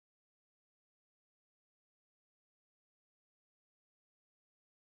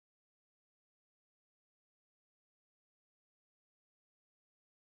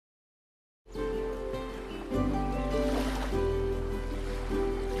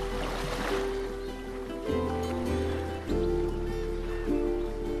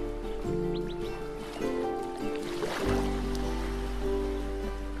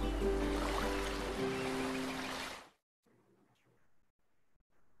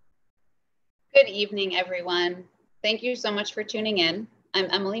Good evening, everyone. Thank you so much for tuning in. I'm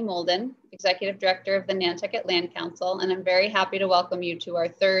Emily Molden, Executive Director of the Nantucket Land Council, and I'm very happy to welcome you to our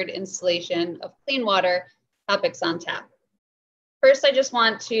third installation of Clean Water Topics on Tap. First, I just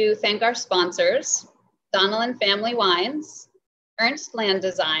want to thank our sponsors, Donnellan Family Wines, Ernst Land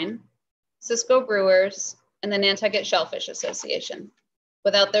Design, Cisco Brewers, and the Nantucket Shellfish Association.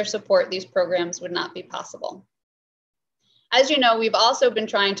 Without their support, these programs would not be possible. As you know, we've also been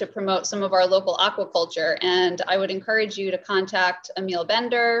trying to promote some of our local aquaculture, and I would encourage you to contact Emil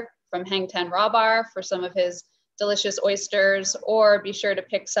Bender from Hang Ten Raw Bar for some of his delicious oysters, or be sure to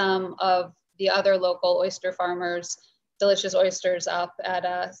pick some of the other local oyster farmers' delicious oysters up at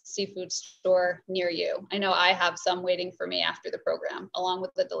a seafood store near you. I know I have some waiting for me after the program, along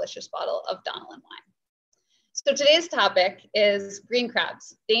with a delicious bottle of Donnellan wine. So today's topic is green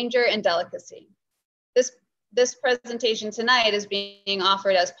crabs, danger and delicacy. This presentation tonight is being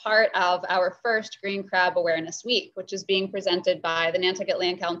offered as part of our first Green Crab Awareness Week, which is being presented by the Nantucket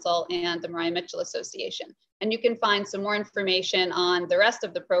Land Council and the Maria Mitchell Association. And you can find some more information on the rest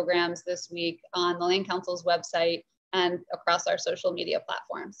of the programs this week on the Land Council's website and across our social media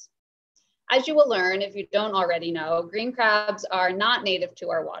platforms. As you will learn, if you don't already know, green crabs are not native to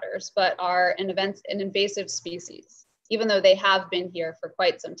our waters, but are an invasive species. Even though they have been here for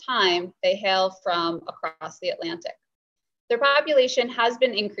quite some time, they hail from across the Atlantic. Their population has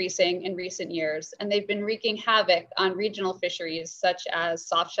been increasing in recent years, and they've been wreaking havoc on regional fisheries such as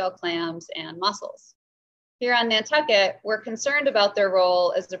softshell clams and mussels. Here on Nantucket, we're concerned about their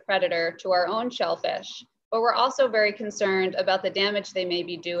role as a predator to our own shellfish, but we're also very concerned about the damage they may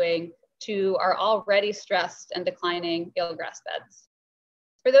be doing to our already stressed and declining eelgrass beds.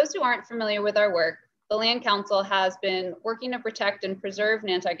 For those who aren't familiar with our work, the Land Council has been working to protect and preserve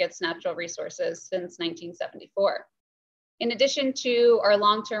Nantucket's natural resources since 1974. In addition to our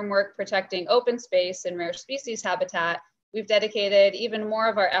long-term work protecting open space and rare species habitat, we've dedicated even more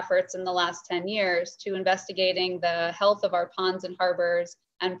of our efforts in the last 10 years to investigating the health of our ponds and harbors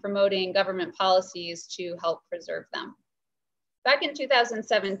and promoting government policies to help preserve them. Back in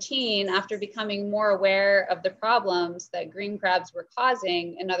 2017, after becoming more aware of the problems that green crabs were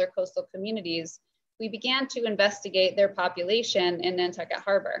causing in other coastal communities, we began to investigate their population in Nantucket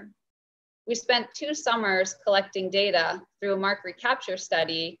Harbor. We spent 2 summers collecting data through a mark recapture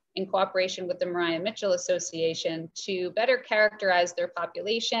study in cooperation with the Maria Mitchell Association to better characterize their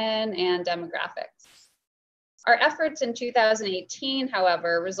population and demographics. Our efforts in 2018,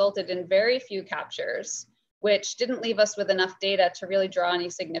 however, resulted in very few captures, which didn't leave us with enough data to really draw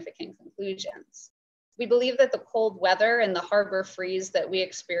any significant conclusions. We believe that the cold weather and the harbor freeze that we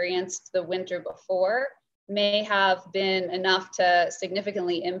experienced the winter before may have been enough to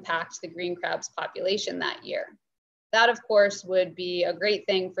significantly impact the green crab's population that year. That, of course, would be a great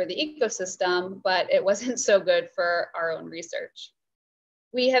thing for the ecosystem, but it wasn't so good for our own research.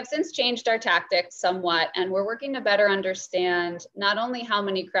 We have since changed our tactics somewhat, and we're working to better understand not only how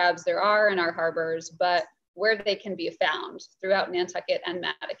many crabs there are in our harbors, but where they can be found throughout Nantucket and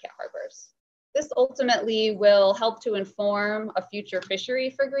Nantucket harbors. This ultimately will help to inform a future fishery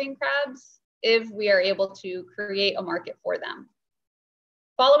for green crabs if we are able to create a market for them.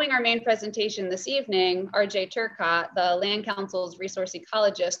 Following our main presentation this evening, RJ Turcott, the Land Council's resource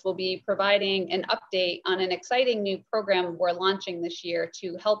ecologist, will be providing an update on an exciting new program we're launching this year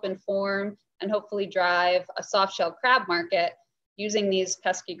to help inform and hopefully drive a softshell crab market using these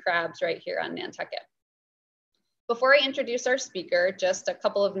pesky crabs right here on Nantucket. Before I introduce our speaker, just a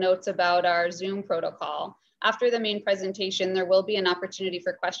couple of notes about our Zoom protocol. After the main presentation, there will be an opportunity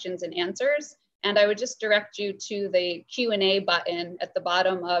for questions and answers, and I would just direct you to the Q&A button at the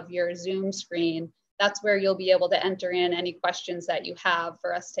bottom of your Zoom screen. That's where you'll be able to enter in any questions that you have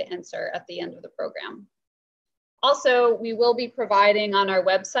for us to answer at the end of the program. Also, we will be providing on our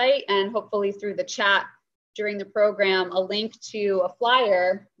website and hopefully through the chat during the program a link to a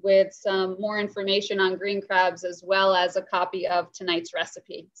flyer with some more information on green crabs, as well as a copy of tonight's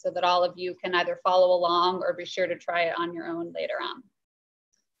recipe, so that all of you can either follow along or be sure to try it on your own later on.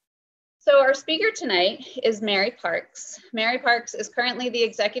 So our speaker tonight is Mary Parks. Mary Parks is currently the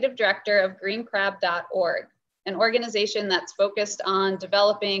Executive Director of greencrab.org, an organization that's focused on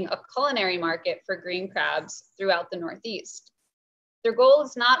developing a culinary market for green crabs throughout the Northeast. Their goal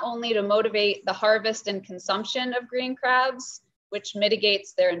is not only to motivate the harvest and consumption of green crabs, which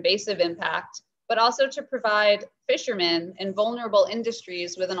mitigates their invasive impact, but also to provide fishermen in vulnerable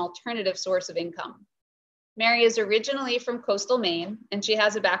industries with an alternative source of income. Mary is originally from coastal Maine, and she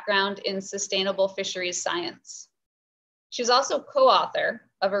has a background in sustainable fisheries science. She's also co-author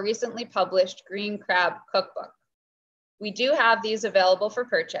of a recently published green crab cookbook. We do have these available for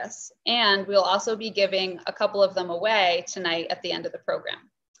purchase, and we'll also be giving a couple of them away tonight at the end of the program.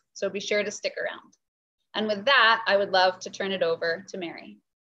 So be sure to stick around. And with that, I would love to turn it over to Mary.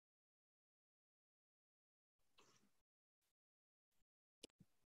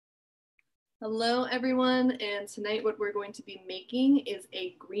 Hello everyone, and tonight what we're going to be making is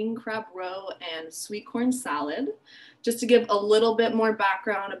a green crab roe and sweet corn salad. Just to give a little bit more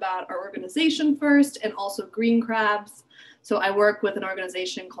background about our organization first, and also green crabs. So I work with an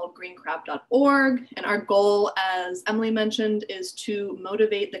organization called greencrab.org, and our goal, as Emily mentioned, is to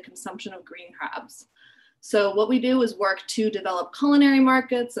motivate the consumption of green crabs. So what we do is work to develop culinary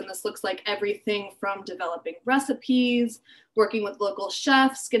markets, and this looks like everything from developing recipes, working with local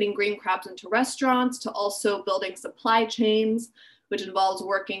chefs, getting green crabs into restaurants, to also building supply chains, which involves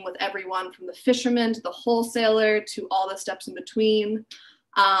working with everyone from the fisherman to the wholesaler to all the steps in between.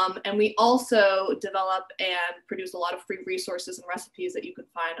 And we also develop and produce a lot of free resources and recipes that you can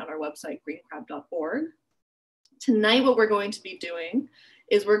find on our website, greencrab.org. Tonight, what we're going to be doing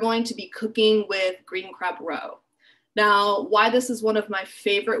is we're going to be cooking with green crab roe. Now, why this is one of my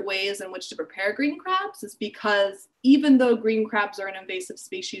favorite ways in which to prepare green crabs is because even though green crabs are an invasive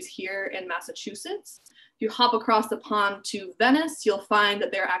species here in Massachusetts, if you hop across the pond to Venice, you'll find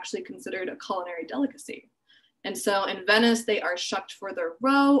that they're actually considered a culinary delicacy. And so in Venice, they are shucked for their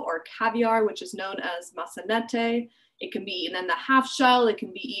roe or caviar, which is known as massanette. It can be eaten in the half shell. It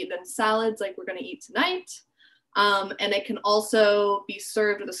can be eaten in salads like we're going to eat tonight. And it can also be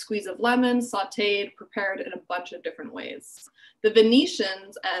served with a squeeze of lemon, sauteed, prepared in a bunch of different ways. The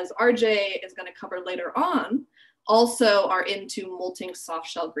Venetians, as RJ is going to cover later on, also are into molting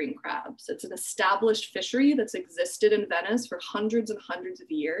soft-shell green crabs. It's an established fishery that's existed in Venice for hundreds and hundreds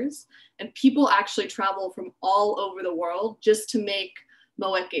of years. And people actually travel from all over the world just to make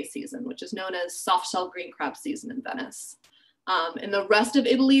moeke season, which is known as soft-shell green crab season in Venice. In the rest of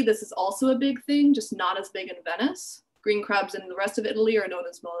Italy, this is also a big thing, just not as big in Venice. Green crabs in the rest of Italy are known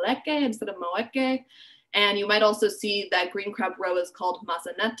as moleche instead of moeke. And you might also see that green crab roe is called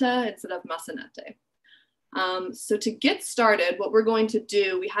mazzanetta instead of massanette. So to get started, what we're going to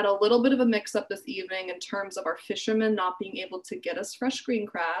do, we had a little bit of a mix up this evening in terms of our fishermen not being able to get us fresh green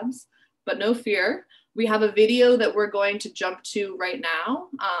crabs, but no fear. We have a video that we're going to jump to right now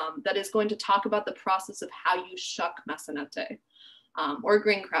that is going to talk about the process of how you shuck massanette or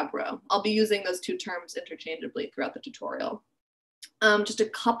green crab roe. I'll be using those two terms interchangeably throughout the tutorial. Just a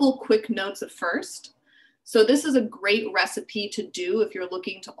couple quick notes at first. So this is a great recipe to do if you're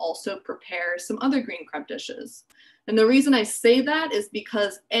looking to also prepare some other green crab dishes. And the reason I say that is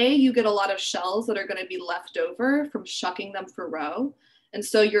because A, you get a lot of shells that are going to be left over from shucking them for roe. And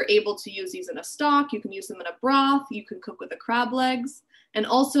so you're able to use these in a stock, you can use them in a broth, you can cook with the crab legs, and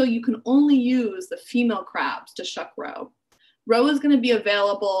also you can only use the female crabs to shuck roe. Roe is going to be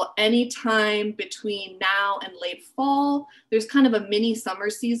available anytime between now and late fall. There's kind of a mini summer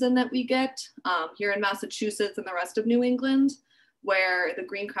season that we get here in Massachusetts and the rest of New England, where the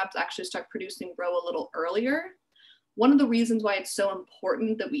green crabs actually start producing roe a little earlier. One of the reasons why it's so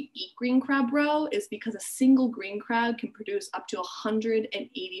important that we eat green crab roe is because a single green crab can produce up to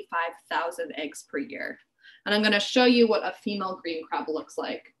 185,000 eggs per year. And I'm going to show you what a female green crab looks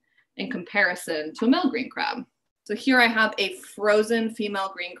like in comparison to a male green crab. So here I have a frozen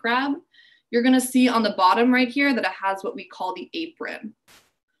female green crab. You're going to see on the bottom right here that it has what we call the apron.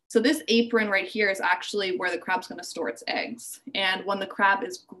 So this apron right here is actually where the crab's going to store its eggs. And when the crab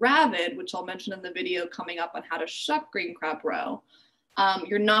is gravid, which I'll mention in the video coming up on how to shuck green crab roe,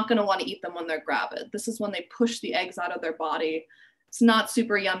 you're not going to want to eat them when they're gravid. This is when they push the eggs out of their body. It's not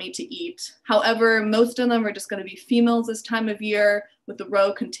super yummy to eat. However, most of them are just going to be females this time of year with the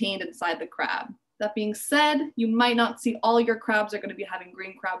roe contained inside the crab. That being said, you might not see all your crabs are going to be having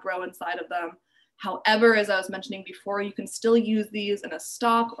green crab roe inside of them. However, as I was mentioning before, you can still use these in a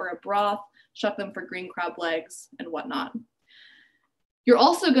stock or a broth, shuck them for green crab legs and whatnot. You're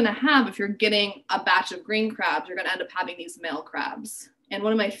also going to have, if you're getting a batch of green crabs, you're going to end up having these male crabs. And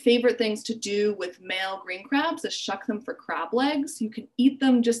one of my favorite things to do with male green crabs is shuck them for crab legs. You can eat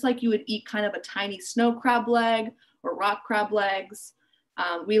them just like you would eat kind of a tiny snow crab leg or rock crab legs.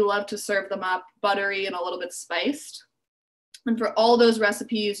 We love to serve them up buttery and a little bit spiced. And for all those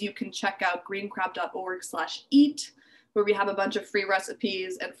recipes, you can check out greencrab.org/eat, where we have a bunch of free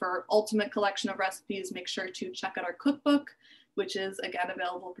recipes. And for our ultimate collection of recipes, make sure to check out our cookbook, which is again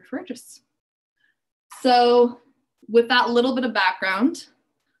available for purchase. So with that little bit of background,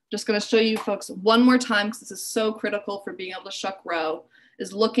 just going to show you folks one more time, because this is so critical for being able to shuck roe,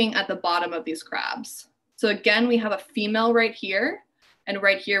 is looking at the bottom of these crabs. So again, we have a female right here, and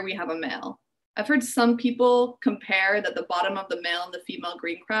right here we have a male. I've heard some people compare that the bottom of the male and the female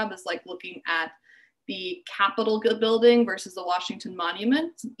green crab is like looking at the Capitol building versus the Washington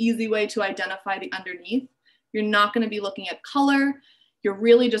Monument. It's an easy way to identify the underneath. You're not going to be looking at color. You're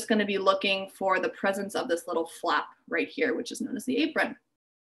really just going to be looking for the presence of this little flap right here, which is known as the apron.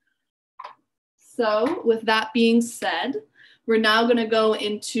 So with that being said, we're now going to go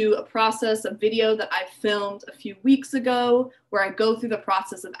into a process, a video that I filmed a few weeks ago, where I go through the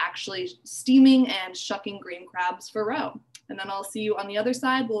process of actually steaming and shucking green crabs for roe. And then I'll see you on the other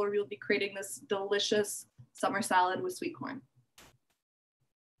side where we'll be creating this delicious summer salad with sweet corn.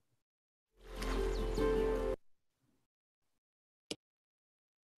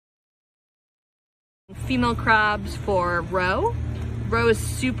 Female crabs for roe. Roe is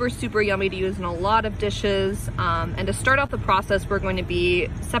super yummy to use in a lot of dishes. And to start off the process, we're going to be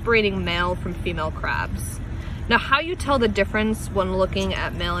separating male from female crabs. Now, how you tell the difference when looking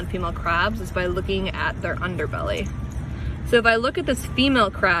at male and female crabs is by looking at their underbelly. So if I look at this female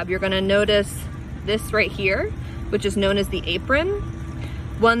crab, you're going to notice this right here, which is known as the apron.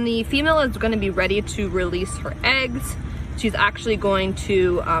 When the female is going to be ready to release her eggs, she's actually going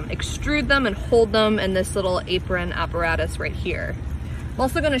to extrude them and hold them in this little apron apparatus right here. I'm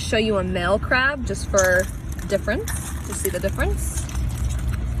also going to show you a male crab just for difference, to see the difference.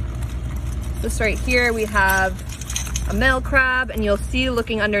 This right here, we have a male crab, and you'll see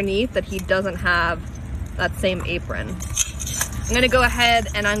looking underneath that he doesn't have that same apron. I'm going to go ahead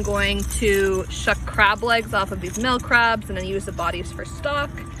and I'm going to shuck crab legs off of these male crabs and then use the bodies for stock.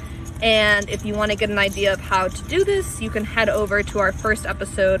 And if you want to get an idea of how to do this, you can head over to our first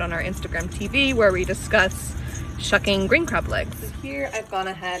episode on our Instagram TV where we discuss shucking green crab legs. So here I've gone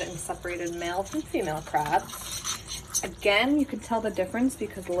ahead and separated male from female crabs. Again, you can tell the difference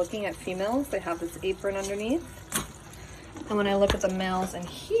because looking at females, they have this apron underneath. And when I look at the males in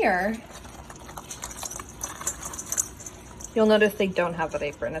here, you'll notice they don't have that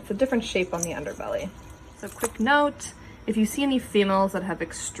apron. It's a different shape on the underbelly. So quick note, if you see any females that have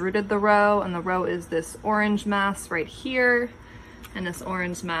extruded the roe, and the roe is this orange mass right here, and this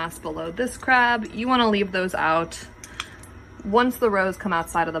orange mass below this crab, you want to leave those out. Once the roes come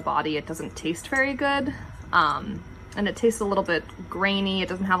outside of the body, it doesn't taste very good, and it tastes a little bit grainy. It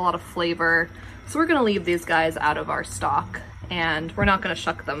doesn't have a lot of flavor, so we're going to leave these guys out of our stock, and we're not going to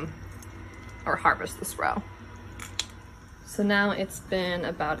shuck them or harvest this roe. So now it's been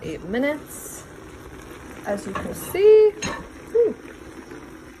about 8 minutes. As you can see,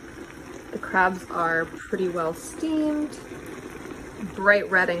 the crabs are pretty well steamed, bright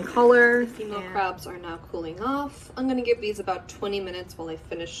red in color. The female crabs are now cooling off. I'm gonna give these about 20 minutes while I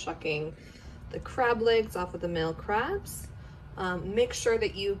finish shucking the crab legs off of the male crabs. Make sure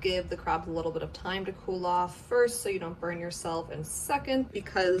that you give the crabs a little bit of time to cool off first so you don't burn yourself, and second,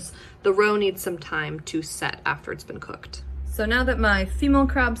 because the roe needs some time to set after it's been cooked. So now that my female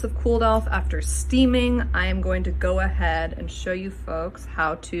crabs have cooled off after steaming, I am going to go ahead and show you folks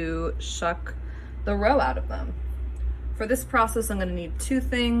how to shuck the roe out of them. For this process, I'm going to need two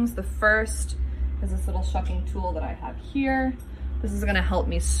things. The first is this little shucking tool that I have here. This is going to help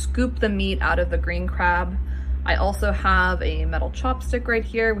me scoop the meat out of the green crab. I also have a metal chopstick right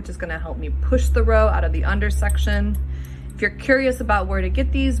here, which is going to help me push the roe out of the undersection. If you're curious about where to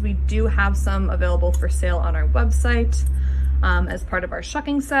get these, we do have some available for sale on our website. As part of our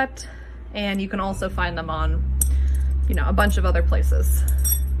shucking set, and you can also find them on, a bunch of other places.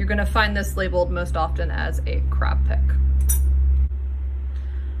 You're going to find this labeled most often as a crab pick.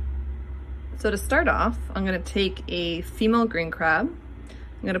 So to start off, I'm going to take a female green crab.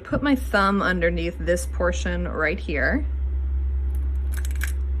 I'm going to put my thumb underneath this portion right here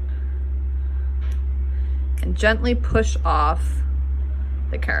and gently push off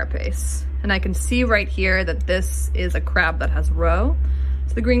the carapace. And I can see right here that this is a crab that has roe.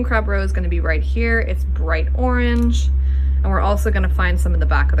 So the green crab roe is going to be right here. It's bright orange. And we're also going to find some in the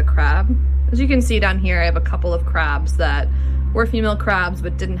back of the crab. As you can see down here, I have a couple of crabs that were female crabs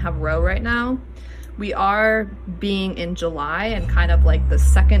but didn't have roe right now. We are being in July and kind of like the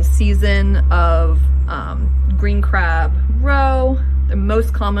second season of green crab roe.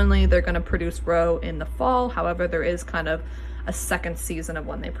 Most commonly, they're going to produce roe in the fall. However, there is kind of a second season of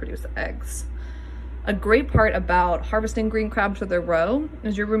when they produce eggs. A great part about harvesting green crabs with their roe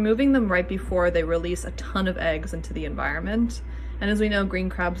is you're removing them right before they release a ton of eggs into the environment. And as we know, green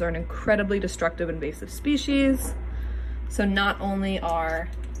crabs are an incredibly destructive invasive species. So not only are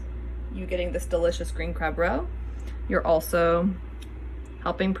you getting this delicious green crab roe, you're also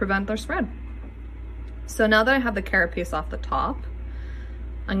helping prevent their spread. So now that I have the carapace off the top,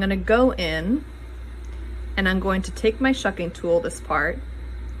 I'm gonna go in and I'm going to take my shucking tool, this part,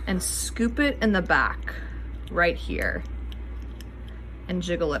 and scoop it in the back right here and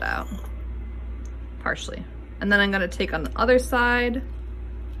jiggle it out partially. And then I'm gonna take on the other side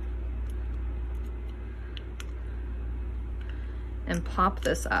and pop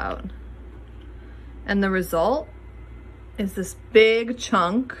this out. And the result is this big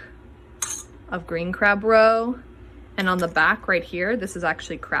chunk of green crab roe. And on the back right here, this is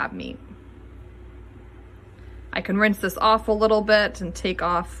actually crab meat. I can rinse this off a little bit and take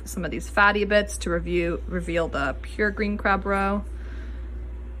off some of these fatty bits to reveal the pure green crab roe.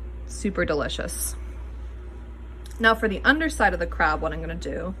 Super delicious. Now for the underside of the crab, what I'm gonna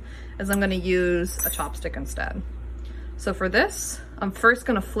do is I'm gonna use a chopstick instead. So for this, I'm first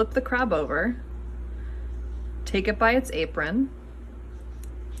gonna flip the crab over, take it by its apron,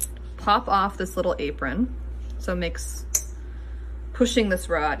 pop off this little apron, so it makes pushing this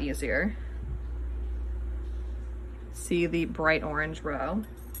roe out easier. See the bright orange roe.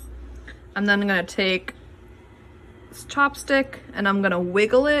 And then I'm gonna take this chopstick and I'm gonna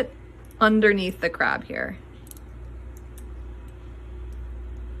wiggle it underneath the crab here.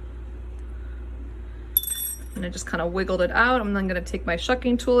 And I just kind of wiggled it out. I'm then gonna take my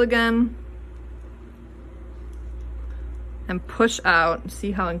shucking tool again and push out.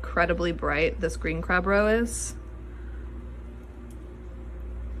 See how incredibly bright this green crab roe is?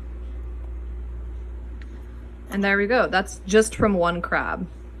 And there we go. That's just from one crab.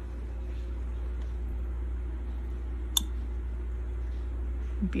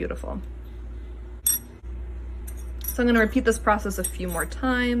 Beautiful. So I'm gonna repeat this process a few more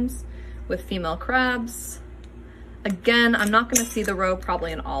times with female crabs. Again, I'm not gonna see the roe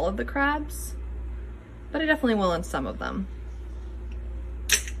probably in all of the crabs, but I definitely will in some of them.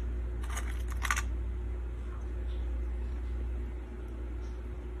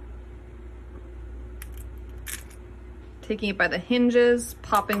 Taking it by the hinges,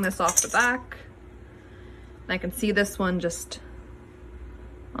 popping this off the back. And I can see this one just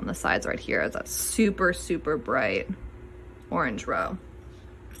on the sides right here is that super, super bright orange roe.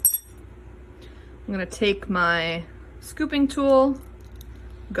 I'm gonna take my scooping tool,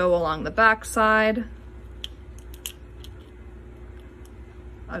 go along the back side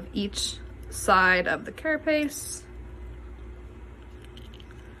of each side of the carapace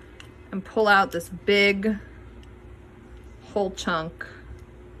and pull out this big whole chunk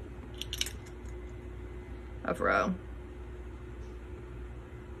of roe.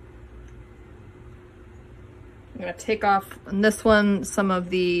 I'm gonna take off on this one, some of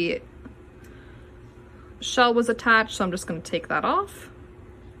the shell was attached, so I'm just gonna take that off.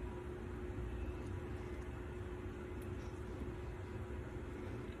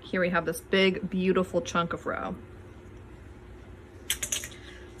 Here we have this big, beautiful chunk of roe.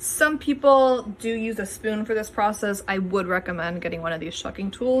 Some people do use a spoon for this process. I would recommend getting one of these shucking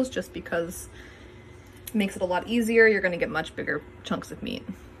tools just because it makes it a lot easier. You're gonna get much bigger chunks of meat.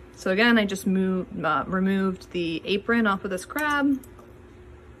 So again, I just removed the apron off of this crab.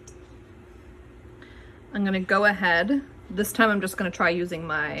 I'm gonna go ahead. This time I'm just gonna try using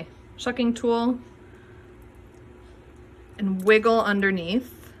my shucking tool and wiggle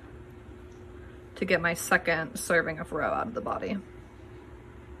underneath to get my second serving of roe out of the body.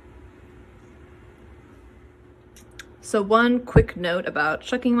 So one quick note about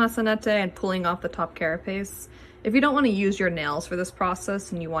shucking masonette and pulling off the top carapace. If you don't want to use your nails for this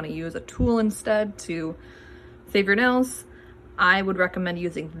process and you want to use a tool instead to save your nails, I would recommend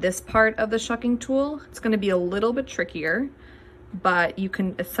using this part of the shucking tool. It's going to be a little bit trickier, but you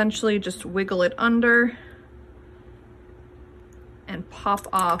can essentially just wiggle it under and pop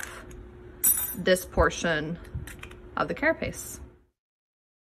off this portion of the carapace.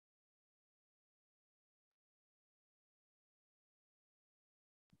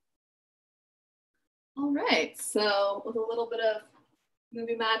 All right, so with a little bit of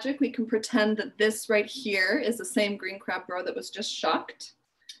movie magic, we can pretend that this right here is the same green crab roe that was just shucked.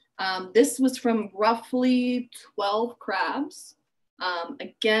 This was from roughly 12 crabs.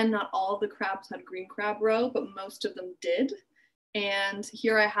 Again, not all of the crabs had green crab roe, but most of them did. And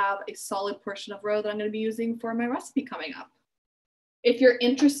here I have a solid portion of roe that I'm going to be using for my recipe coming up. If you're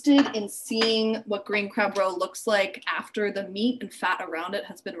interested in seeing what green crab roe looks like after the meat and fat around it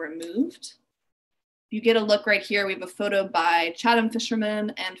has been removed, you get a look right here. We have a photo by Chatham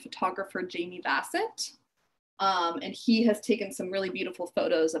fisherman and photographer Jamie Bassett. And he has taken some really beautiful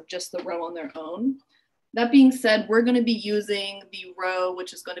photos of just the roe on their own. That being said, we're going to be using the roe,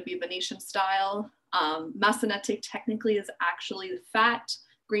 which is going to be Venetian style. Masonette technically is actually fat,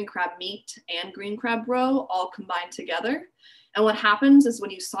 green crab meat, and green crab roe all combined together. And what happens is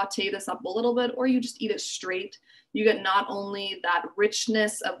when you saute this up a little bit, or you just eat it straight, You get not only that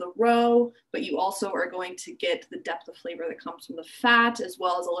richness of the roe, but you also are going to get the depth of flavor that comes from the fat, as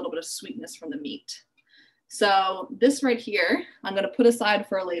well as a little bit of sweetness from the meat. So this right here, I'm gonna put aside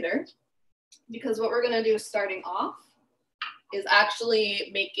for later, because what we're gonna do starting off is actually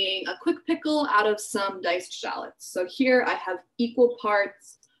making a quick pickle out of some diced shallots. So here I have equal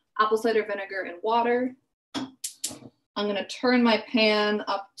parts apple cider vinegar and water. I'm gonna turn my pan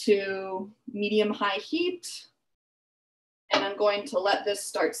up to medium-high heat, and I'm going to let this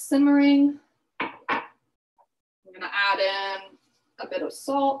start simmering. I'm gonna add in a bit of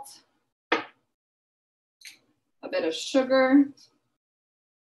salt, a bit of sugar,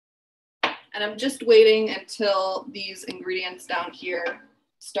 and I'm just waiting until these ingredients down here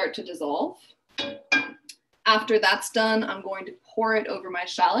start to dissolve. After that's done, I'm going to pour it over my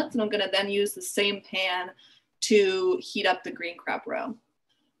shallots, and I'm gonna then use the same pan to heat up the green crab roe.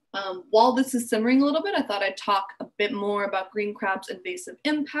 While this is simmering a little bit, I thought I'd talk a bit more about green crab's invasive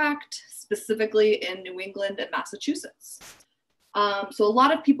impact, specifically in New England and Massachusetts. So a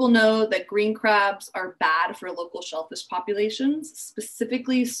lot of people know that green crabs are bad for local shellfish populations,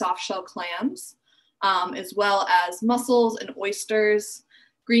 specifically soft shell clams, as well as mussels and oysters.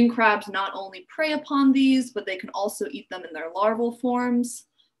 Green crabs not only prey upon these, but they can also eat them in their larval forms.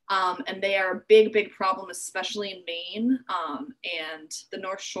 And they are a big, big problem, especially in Maine and the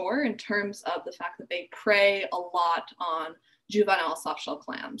North Shore, in terms of the fact that they prey a lot on juvenile softshell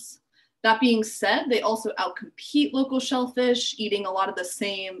clams. That being said, they also outcompete local shellfish, eating a lot of the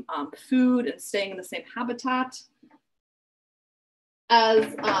same food and staying in the same habitat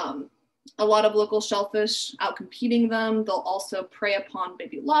as a lot of local shellfish, outcompeting them. They'll also prey upon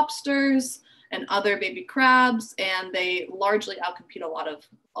baby lobsters and other baby crabs, and they largely outcompete a lot of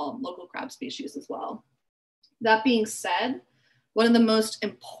local crab species as well. That being said, one of the most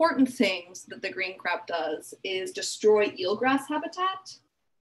important things that the green crab does is destroy eelgrass habitat.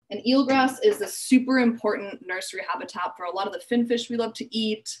 And eelgrass is a super important nursery habitat for a lot of the finfish we love to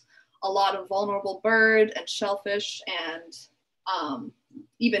eat, a lot of vulnerable bird and shellfish, and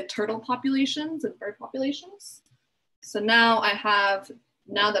even turtle populations and bird populations. So now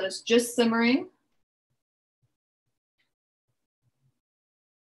now that it's just simmering,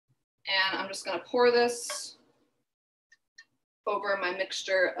 and I'm just gonna pour this over my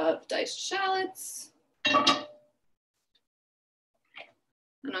mixture of diced shallots.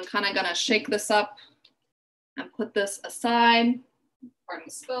 And I'm kind of gonna shake this up and put this aside, pardon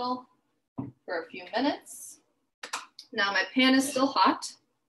the spill, for a few minutes. Now my pan is still hot.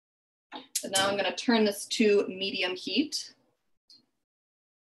 And now I'm gonna turn this to medium heat.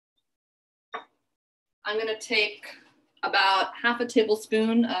 I'm gonna take about half a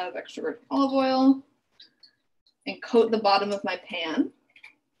tablespoon of extra virgin olive oil and coat the bottom of my pan.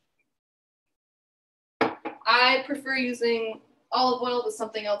 I prefer using olive oil with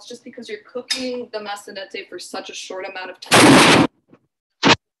something else just because you're cooking the mastinette for such a short amount of time. A little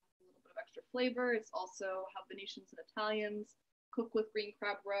bit of extra flavor. It's also how Venetians and Italians cook with green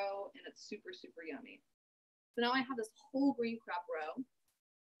crab roe, and it's super, super yummy. So now I have this whole green crab roe,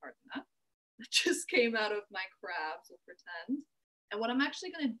 pardon that just came out of my crabs, we'll pretend. And what I'm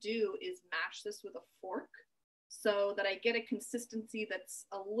actually gonna do is mash this with a fork so that I get a consistency that's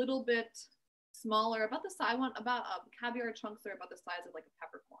a little bit smaller, about the size, I want about caviar chunks are about the size of like a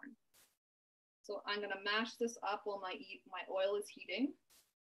peppercorn. So I'm gonna mash this up while my oil is heating.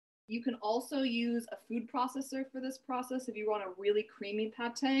 You can also use a food processor for this process if you want a really creamy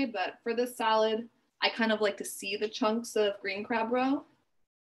pate, but for this salad, I kind of like to see the chunks of green crab roe.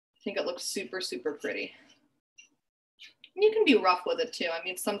 I think it looks super, super pretty. And you can be rough with it too. I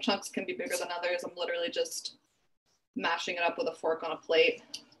mean, some chunks can be bigger than others. I'm literally just mashing it up with a fork on a plate.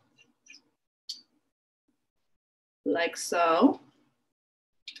 Like so.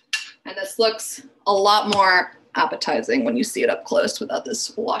 And this looks a lot more appetizing when you see it up close without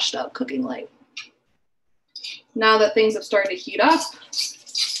this washed out cooking light. Now that things have started to heat up,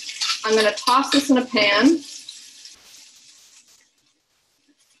 I'm gonna toss this in a pan.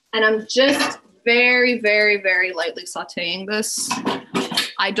 And I'm just very, very, very lightly sauteing this.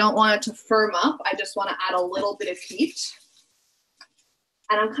 I don't want it to firm up. I just want to add a little bit of heat.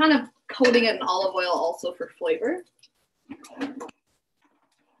 And I'm kind of coating it in olive oil also for flavor.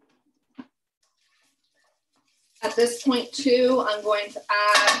 At this point too, I'm going to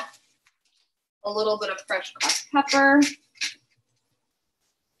add a little bit of fresh cracked pepper,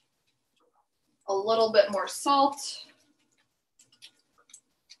 a little bit more salt.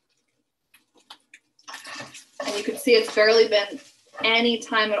 And you can see it's barely been any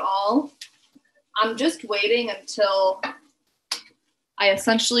time at all. I'm just waiting until I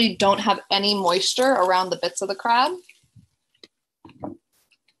essentially don't have any moisture around the bits of the crab.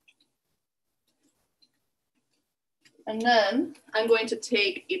 And then I'm going to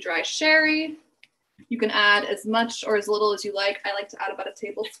take a dry sherry. You can add as much or as little as you like. I like to add about a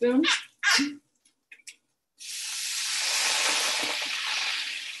tablespoon.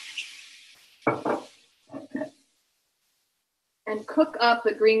 And cook up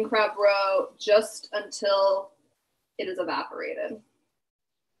the green crab roe just until it is evaporated.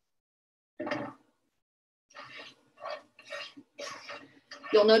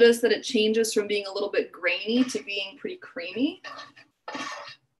 You'll notice that it changes from being a little bit grainy to being pretty creamy.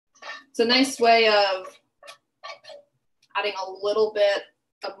 It's a nice way of adding a little bit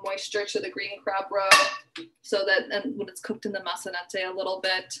of moisture to the green crab roe so that, and when it's cooked in the masonete a little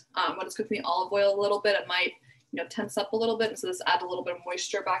bit, when it's cooked in the olive oil a little bit, it might, you know, tense up a little bit. And so this adds a little bit of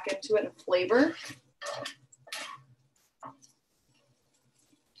moisture back into it and flavor.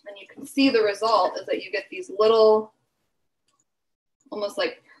 And you can see the result is that you get these little, almost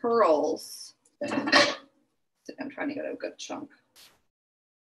like pearls. I'm trying to get a good chunk.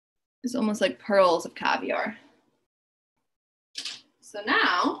 It's almost like pearls of caviar. So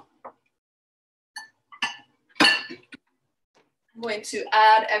now I'm going to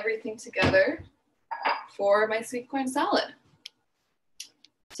add everything together for my sweet corn salad.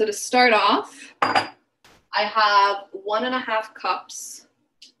 So to start off, I have 1.5 cups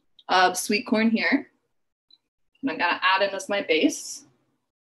of sweet corn here. And I'm gonna add in as my base.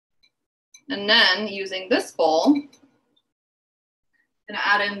 And then using this bowl, I'm gonna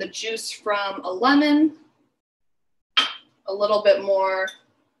add in the juice from a lemon, a little bit more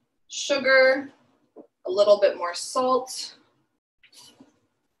sugar, a little bit more salt,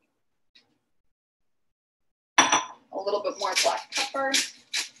 a little bit more black pepper,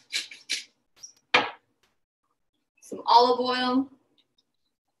 some olive oil,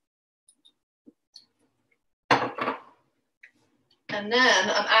 and then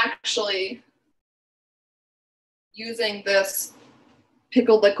I'm actually using this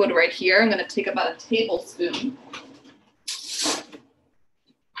pickled liquid right here. I'm going to take about a tablespoon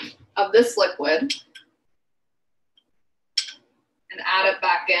of this liquid and add it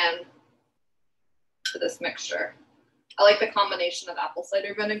back in to this mixture. I like the combination of apple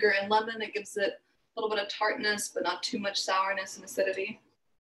cider vinegar and lemon. It gives it a little bit of tartness, but not too much sourness and acidity.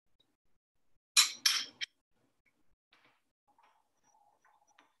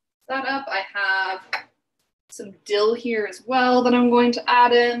 That up, I have some dill here as well that I'm going to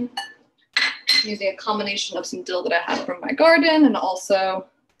add in. I'm using a combination of some dill that I had from my garden and also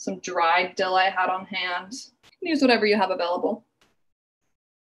some dried dill I had on hand. You can use whatever you have available.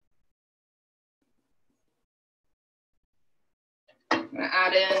 I'm gonna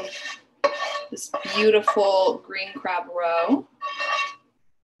add in this beautiful green crab roe.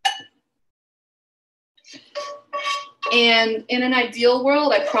 And in an ideal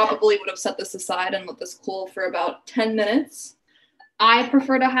world, I probably would have set this aside and let this cool for about 10 minutes. I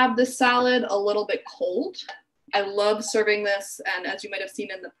prefer to have this salad a little bit cold. I love serving this, and as you might have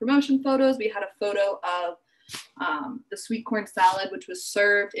seen in the promotion photos, we had a photo of the sweet corn salad, which was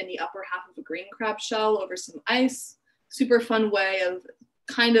served in the upper half of a green crab shell over some ice. Super fun way of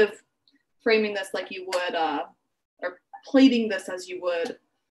kind of framing this like you would, or plating this as you would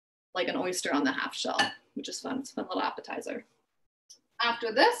like an oyster on the half shell, which is fun. It's a fun little appetizer.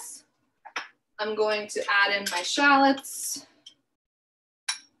 After this, I'm going to add in my shallots.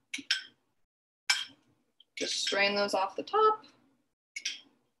 Just strain those off the top.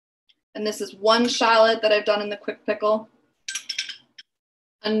 And this is one shallot that I've done in the quick pickle.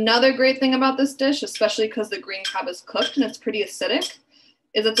 Another great thing about this dish, especially because the green crab is cooked and it's pretty acidic,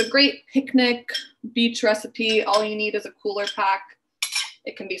 is it's a great picnic beach recipe. All you need is a cooler pack.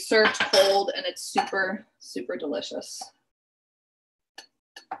 It can be served cold and it's super, super delicious.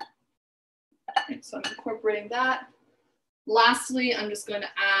 Okay, so I'm incorporating that. Lastly, I'm just going to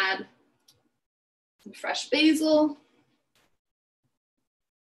add some fresh basil.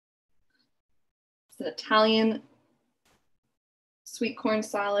 It's an Italian sweet corn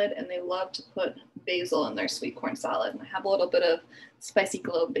salad, and they love to put basil in their sweet corn salad. And I have a little bit of spicy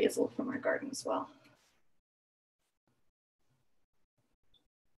clove basil from our garden as well.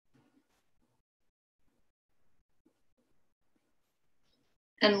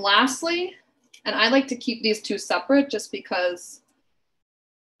 And lastly, and I like to keep these two separate just because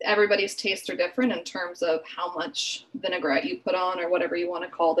everybody's tastes are different in terms of how much vinaigrette you put on or whatever you want to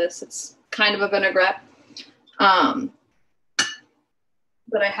call this. It's kind of a vinaigrette.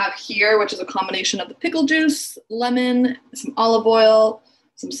 That I have here, which is a combination of the pickle juice, lemon, some olive oil,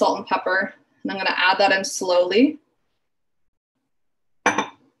 some salt and pepper. And I'm going to add that in slowly.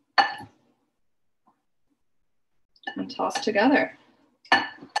 and toss together.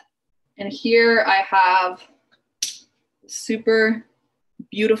 And here I have super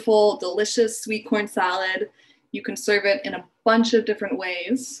beautiful, delicious sweet corn salad. You can serve it in a bunch of different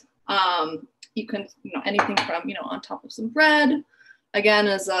ways. You can, anything from, on top of some bread, again,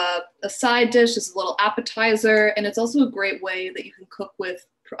 as a side dish, as a little appetizer. And it's also a great way that you can cook with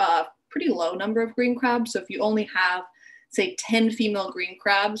a pretty low number of green crabs. So if you only have, say, 10 female green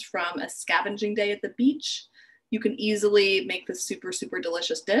crabs from a scavenging day at the beach, you can easily make this super, super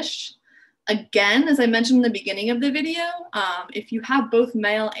delicious dish. Again, as I mentioned in the beginning of the video, if you have both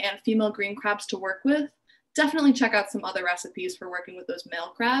male and female green crabs to work with, definitely check out some other recipes for working with those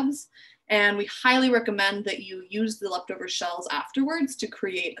male crabs. And we highly recommend that you use the leftover shells afterwards to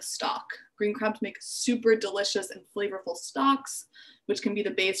create a stock. Green crabs make super delicious and flavorful stocks, which can be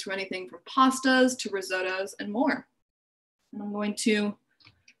the base for anything from pastas to risottos and more. And I'm going to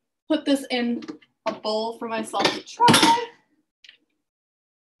put this in a bowl for myself to try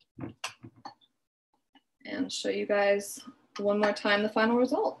and show you guys one more time the final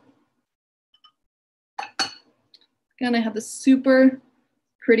result. Again, I have this super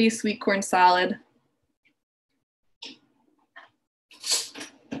pretty sweet corn salad.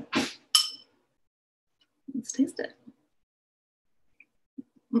 Let's taste it.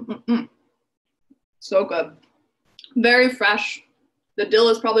 So good. Very fresh. The dill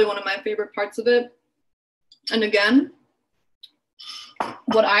is probably one of my favorite parts of it. And again,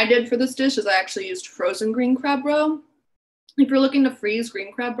 what I did for this dish is I actually used frozen green crab roe. If you're looking to freeze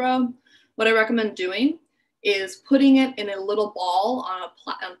green crab roe, what I recommend doing is putting it in a little ball on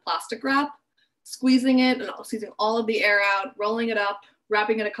plastic wrap, squeezing it and squeezing all of the air out, rolling it up,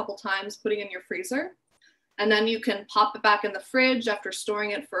 wrapping it a couple times, putting it in your freezer. And then you can pop it back in the fridge after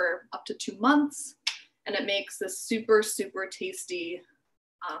storing it for up to 2 months. And it makes this super, super tasty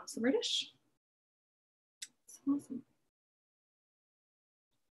summer dish. It's awesome.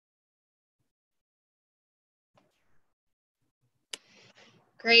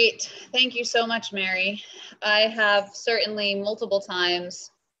 Great. Thank you so much, Mary. I have certainly multiple times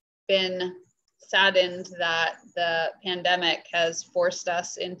been saddened that the pandemic has forced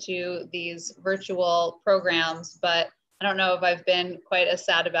us into these virtual programs, but I don't know if I've been quite as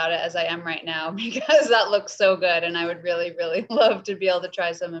sad about it as I am right now because that looks so good and I would really, really love to be able to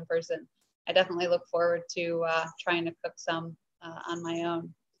try some in person. I definitely look forward to trying to cook some on my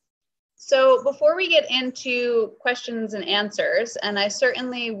own. So before we get into questions and answers, and I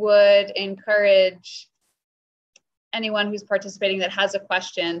certainly would encourage anyone who's participating that has a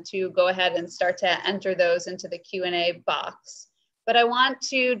question to go ahead and start to enter those into the Q&A box. But I want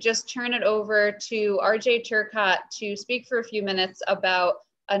to just turn it over to RJ Turcotte to speak for a few minutes about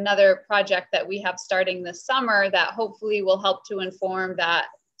another project that we have starting this summer that hopefully will help to inform that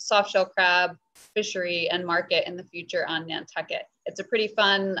softshell crab fishery and market in the future on Nantucket. It's a pretty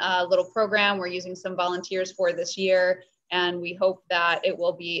fun little program we're using some volunteers for this year, and we hope that it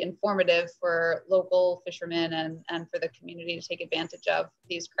will be informative for local fishermen and for the community to take advantage of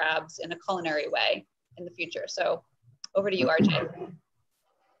these crabs in a culinary way in the future. So over to you, RJ.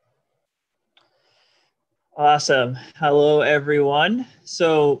 Awesome. Hello, everyone.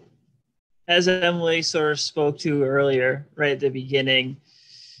 So as Emily sort of spoke to earlier, right at the beginning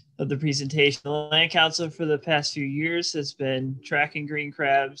of the presentation, the Land Council for the past few years has been tracking green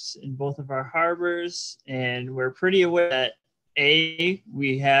crabs in both of our harbors, and we're pretty aware that A,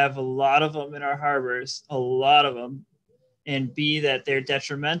 we have a lot of them in our harbors, a lot of them, and B, that they're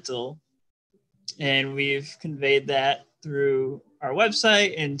detrimental. And we've conveyed that through our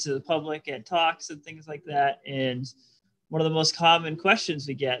website and to the public at talks and things like that. And one of the most common questions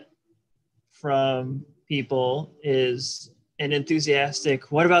we get from people is an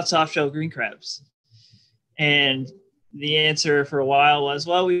enthusiastic, what about softshell green crabs? And the answer for a while was,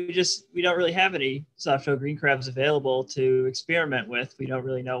 well, we don't really have any softshell green crabs available to experiment with. We don't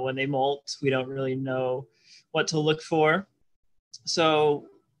really know when they molt. We don't really know what to look for. So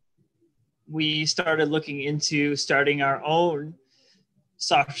we started looking into starting our own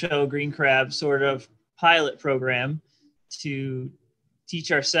softshell green crab sort of pilot program to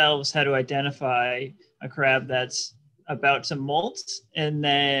teach ourselves how to identify a crab that's about to molt and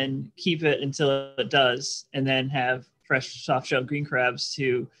then keep it until it does, and then have fresh softshell green crabs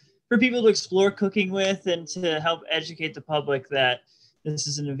for people to explore cooking with and to help educate the public that this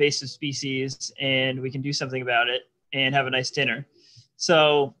is an invasive species and we can do something about it and have a nice dinner.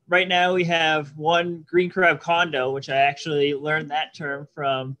 So right now we have one green crab condo, which I actually learned that term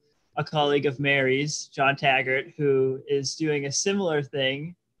from a colleague of Mary's, John Taggart, who is doing a similar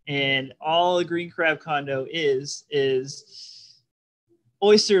thing. And all a green crab condo is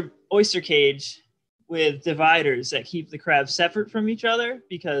oyster cage with dividers that keep the crabs separate from each other,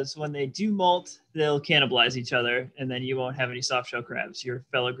 because when they do molt, they'll cannibalize each other, and then you won't have any soft shell crabs. Your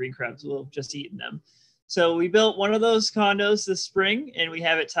fellow green crabs will have just eaten them. So we built one of those condos this spring, and we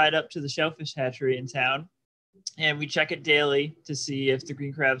have it tied up to the shellfish hatchery in town. And we check it daily to see if the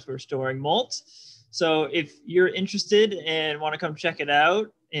green crabs were storing molt. So if you're interested and want to come check it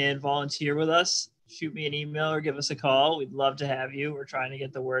out and volunteer with us, shoot me an email or give us a call. We'd love to have you. We're trying to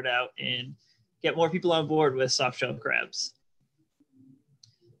get the word out and get more people on board with soft shell crabs.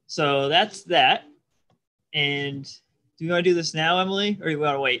 So that's that. And do you want to do this now, Emily, or do you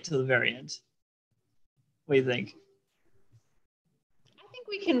want to wait till the very end? What do you think? I think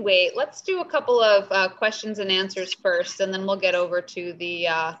we can wait. Let's do a couple of questions and answers first, and then we'll get over to the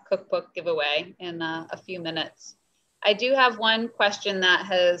cookbook giveaway in a few minutes. I do have one question that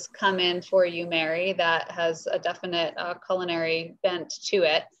has come in for you, Mary, that has a definite culinary bent to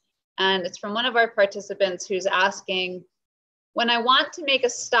it. And it's from one of our participants who's asking, when I want to make a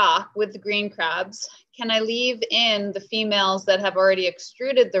stock with the green crabs, can I leave in the females that have already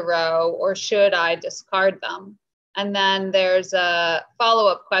extruded the roe, or should I discard them? And then there's a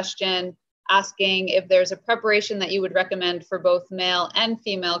follow-up question asking if there's a preparation that you would recommend for both male and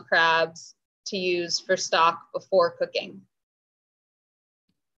female crabs to use for stock before cooking.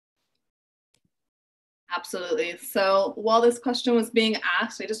 Absolutely. So while this question was being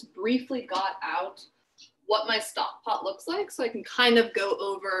asked, I just briefly got out what my stock pot looks like, so I can kind of go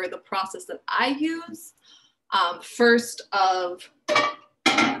over the process that I use. First of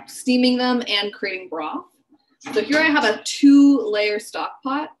steaming them and creating broth. So here I have a 2-layer stock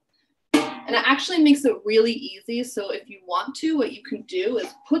pot, and it actually makes it really easy. So if you want to, what you can do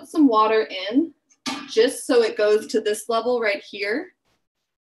is put some water in just so it goes to this level right here.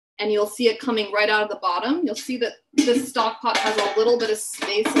 And you'll see it coming right out of the bottom. You'll see that this stock pot has a little bit of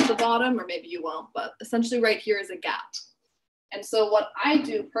space at the bottom, or maybe you won't, but essentially right here is a gap. And so what I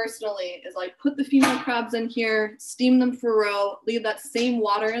do personally is I put the female crabs in here, steam them for roe, leave that same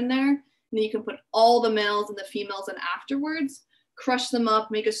water in there, and then you can put all the males and the females in afterwards, crush them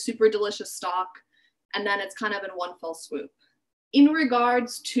up, make a super delicious stock, and then it's kind of in one fell swoop. In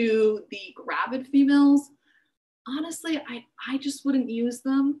regards to the gravid females, honestly, I just wouldn't use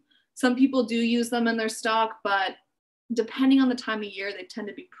them. Some people do use them in their stock, but depending on the time of year, they tend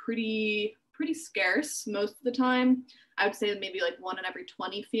to be pretty scarce most of the time. I would say maybe like 1 in every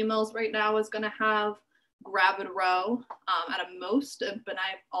 20 females right now is going to have gravid roe at a most, but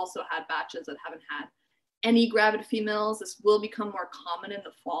I've also had batches that haven't had any gravid females. This will become more common in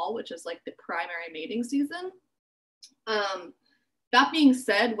the fall, which is like the primary mating season. That being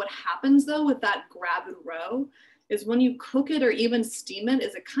said, what happens though with that gravid roe is when you cook it or even steam it,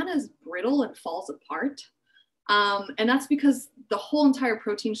 is it kind of is brittle and falls apart. And that's because the whole entire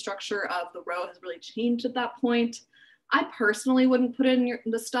protein structure of the roe has really changed at that point. I personally wouldn't put it in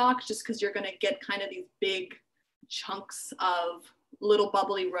the stock just because you're gonna get kind of these big chunks of little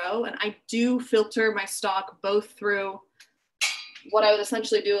bubbly roe. And I do filter my stock both through, what I would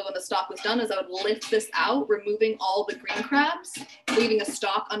essentially do when the stock was done is I would lift this out, removing all the green crabs, leaving a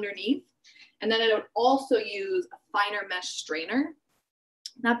stock underneath. And then I would also use a finer mesh strainer.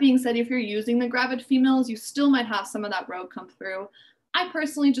 That being said, if you're using the gravid females, you still might have some of that roe come through. I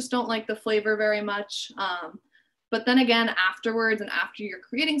personally just don't like the flavor very much. But then again, afterwards and after you're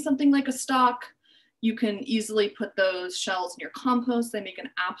creating something like a stock, you can easily put those shells in your compost. They make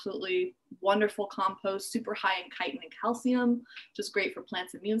an absolutely wonderful compost, super high in chitin and calcium, which is great for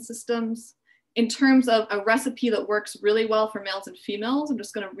plants' immune systems. In terms of a recipe that works really well for males and females, I'm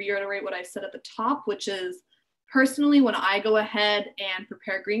just going to reiterate what I said at the top, which is personally, when I go ahead and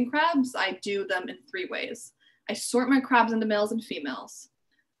prepare green crabs, I do them in 3 ways. I sort my crabs into males and females.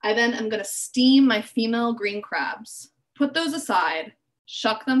 I then am going to steam my female green crabs, put those aside,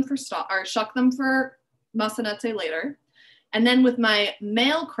 shuck them for masonete later. And then with my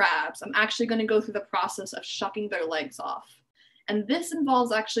male crabs, I'm actually going to go through the process of shucking their legs off. And this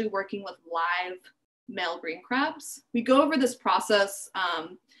involves actually working with live male green crabs. We go over this process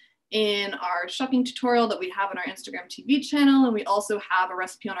in our shucking tutorial that we have on our Instagram TV channel. And we also have a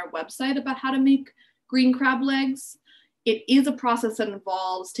recipe on our website about how to make green crab legs. It is a process that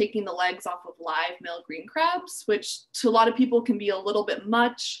involves taking the legs off of live male green crabs, which to a lot of people can be a little bit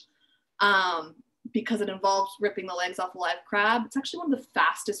much because it involves ripping the legs off a live crab. It's actually one of the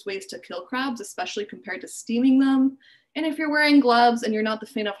fastest ways to kill crabs, especially compared to steaming them. And if you're wearing gloves and you're not the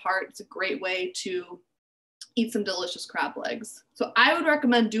faint of heart, it's a great way to eat some delicious crab legs. So I would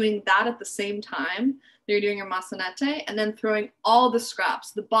recommend doing that at the same time that you're doing your masonete, and then throwing all the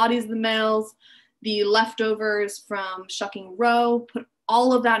scraps, the bodies of the males, the leftovers from shucking roe, put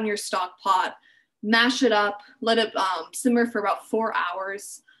all of that in your stock pot, mash it up, let it simmer for about 4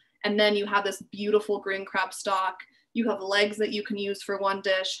 hours. And then you have this beautiful green crab stock. You have legs that you can use for one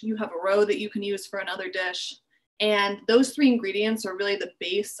dish. You have a roe that you can use for another dish. And those 3 ingredients are really the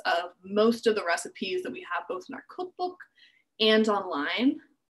base of most of the recipes that we have both in our cookbook and online.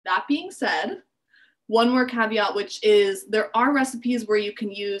 That being said, one more caveat, which is there are recipes where you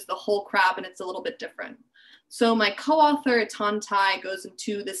can use the whole crab and it's a little bit different. So my co-author, Tan Tai, goes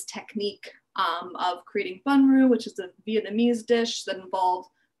into this technique of creating bun roux, which is a Vietnamese dish that involves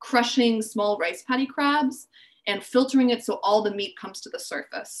crushing small rice paddy crabs and filtering it so all the meat comes to the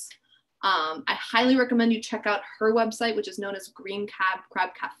surface. I highly recommend you check out her website, which is known as Green Crab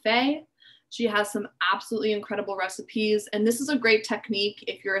Cafe. She has some absolutely incredible recipes. And this is a great technique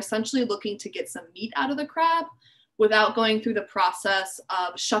if you're essentially looking to get some meat out of the crab without going through the process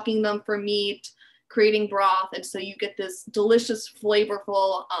of shucking them for meat, creating broth. And so you get this delicious,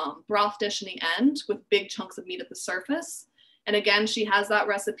 flavorful broth dish in the end with big chunks of meat at the surface. And again, she has that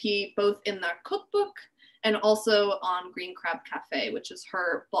recipe both in the cookbook and also on Green Crab Cafe, which is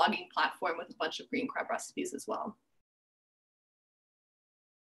her blogging platform with a bunch of green crab recipes as well.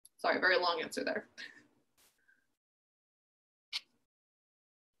 Sorry, very long answer there.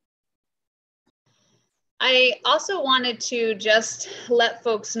 I also wanted to just let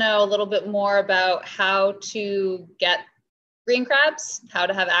folks know a little bit more about how to get green crabs, how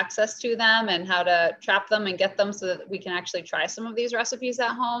to have access to them, and how to trap them and get them so that we can actually try some of these recipes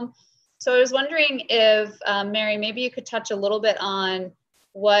at home. So I was wondering if, Mary, maybe you could touch a little bit on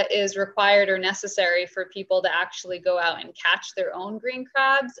what is required or necessary for people to actually go out and catch their own green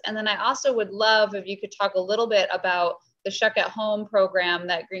crabs. And then I also would love if you could talk a little bit about the Shuck at Home program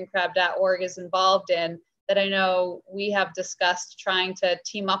that greencrab.org is involved in, that I know we have discussed trying to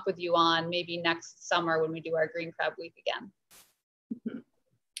team up with you on maybe next summer when we do our Green Crab Week again. Mm-hmm.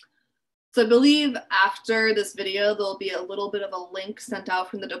 So I believe after this video, there'll be a little bit of a link sent out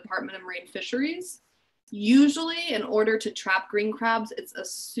from the Department of Marine Fisheries. Usually, in order to trap green crabs, it's a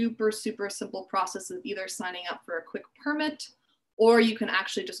super, super simple process of either signing up for a quick permit, or you can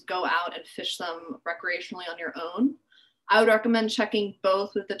actually just go out and fish them recreationally on your own. I would recommend checking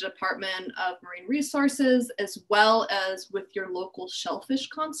both with the Department of Marine Resources as well as with your local shellfish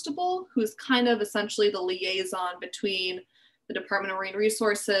constable, who's kind of essentially the liaison between the Department of Marine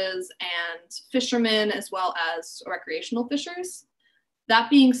Resources and fishermen as well as recreational fishers. That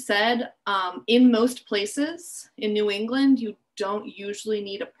being said, in most places in New England, you don't usually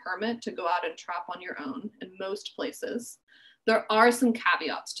need a permit to go out and trap on your own in most places. There are some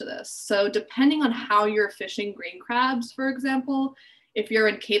caveats to this. So depending on how you're fishing green crabs, for example, if you're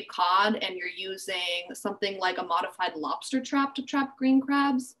in Cape Cod and you're using something like a modified lobster trap to trap green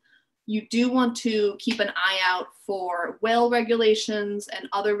crabs, you do want to keep an eye out for whale regulations and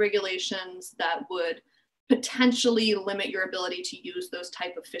other regulations that would potentially limit your ability to use those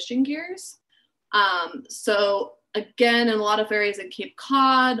type of fishing gears. So again, in a lot of areas in Cape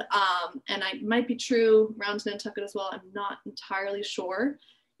Cod, and it might be true around Nantucket as well, I'm not entirely sure,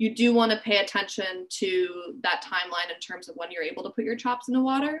 you do want to pay attention to that timeline in terms of when you're able to put your traps in the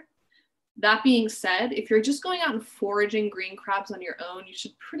water. That being said, if you're just going out and foraging green crabs on your own, you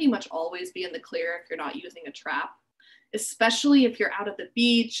should pretty much always be in the clear if you're not using a trap, especially if you're out at the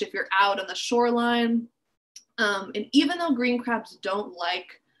beach, if you're out on the shoreline. And even though green crabs don't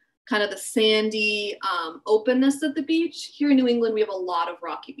like kind of the sandy openness of the beach, here in New England, we have a lot of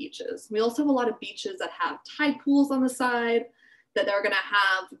rocky beaches. We also have a lot of beaches that have tide pools on the side, that are going to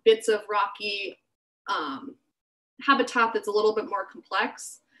have bits of rocky habitat that's a little bit more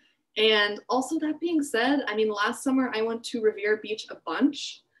complex. And also, that being said, I mean, last summer I went to Revere Beach a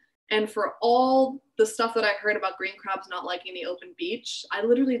bunch. And for all the stuff that I heard about green crabs not liking the open beach,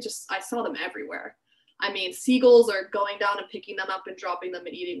 I saw them everywhere. I mean, seagulls are going down and picking them up and dropping them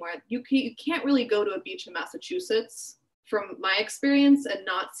and eating more. You can't really go to a beach in Massachusetts, from my experience, and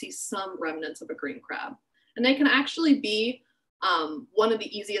not see some remnants of a green crab. And they can actually be one of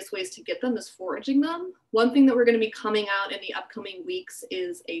the easiest ways to get them is foraging them. One thing that we're going to be coming out in the upcoming weeks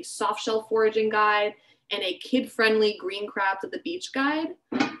is a soft shell foraging guide and a kid-friendly green crabs at the beach guide.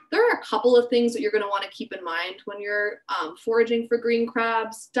 There are a couple of things that you're going to want to keep in mind when you're foraging for green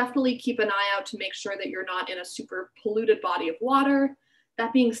crabs. Definitely keep an eye out to make sure that you're not in a super polluted body of water.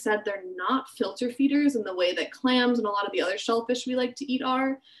 That being said, they're not filter feeders in the way that clams and a lot of the other shellfish we like to eat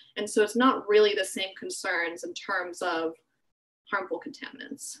are. And so it's not really the same concerns in terms of harmful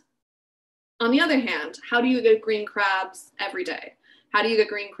contaminants. On the other hand, how do you get green crabs every day? How do you get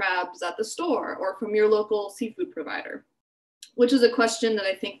green crabs at the store or from your local seafood provider? Which is a question that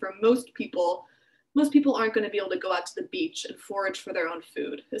I think for most people most people aren't going to be able to go out to the beach and forage for their own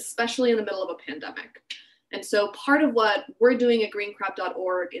food, especially in the middle of a pandemic. And so part of what we're doing at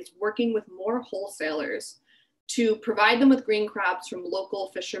greencrab.org is working with more wholesalers to provide them with green crabs from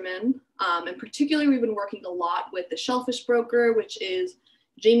local fishermen. And particularly, we've been working a lot with the Shellfish Broker, which is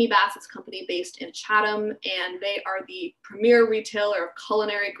Jamie Bassett's company based in Chatham, and they are the premier retailer of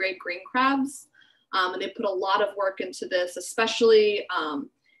culinary grade green crabs. And they put a lot of work into this, especially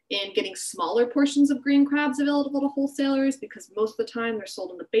in getting smaller portions of green crabs available to wholesalers, because most of the time they're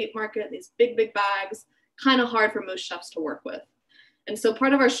sold in the bait market in these big, big bags, kind of hard for most chefs to work with. And so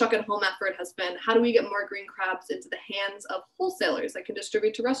part of our Shuck at Home effort has been, how do we get more green crabs into the hands of wholesalers that can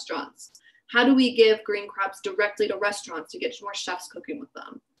distribute to restaurants? How do we give green crabs directly to restaurants to get more chefs cooking with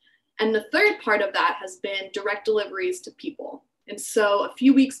them? And the third part of that has been direct deliveries to people. And so a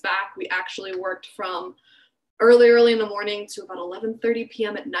few weeks back, we actually worked from early in the morning to about 11:30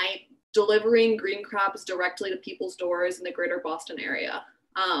 p.m. at night, delivering green crabs directly to people's doors in the greater Boston area.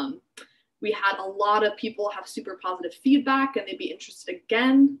 We had a lot of people have super positive feedback and they'd be interested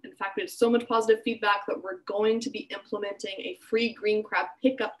again. In fact, we had so much positive feedback that we're going to be implementing a free green crab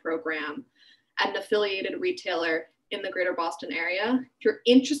pickup program at an affiliated retailer in the greater Boston area. If you're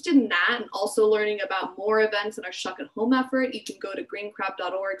interested in that and also learning about more events in our Shuck at Home effort, you can go to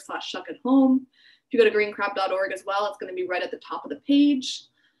greencrab.org/shuckathome. If you go to greencrab.org as well, it's going to be right at the top of the page.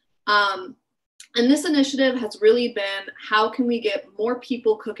 And this initiative has really been, how can we get more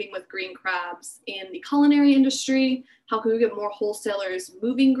people cooking with green crabs in the culinary industry? How can we get more wholesalers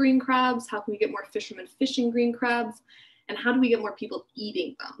moving green crabs? How can we get more fishermen fishing green crabs? And how do we get more people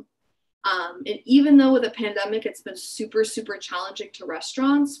eating them? And even though with the pandemic, it's been super, super challenging to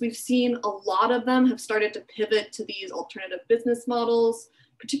restaurants, we've seen a lot of them have started to pivot to these alternative business models,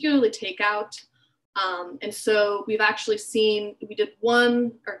 particularly takeout. And so we've actually seen, we did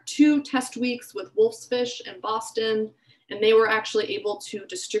 1 or 2 test weeks with Wolf's Fish in Boston, and they were actually able to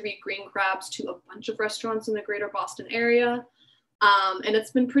distribute green crabs to a bunch of restaurants in the greater Boston area. And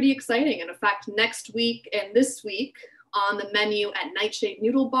it's been pretty exciting. And in fact, next week and this week on the menu at Nightshade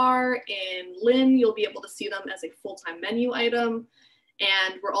Noodle Bar in Lynn, you'll be able to see them as a full-time menu item.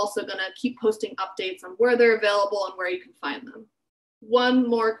 And we're also gonna keep posting updates on where they're available and where you can find them. One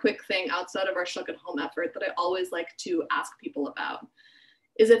more quick thing outside of our Shuck at Home effort that I always like to ask people about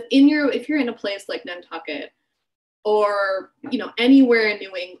is if you're in a place like Nantucket or anywhere in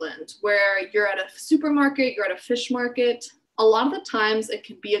New England where you're at a supermarket, you're at a fish market, a lot of the times it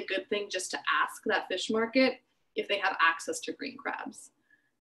can be a good thing just to ask that fish market if they have access to green crabs.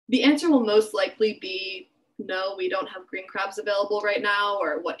 The answer will most likely be, no, we don't have green crabs available right now,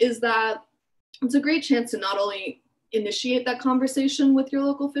 or what is that? It's a great chance to not only initiate that conversation with your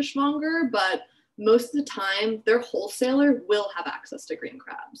local fishmonger, but most of the time their wholesaler will have access to green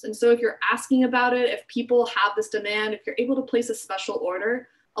crabs. And so if you're asking about it, if people have this demand, if you're able to place a special order,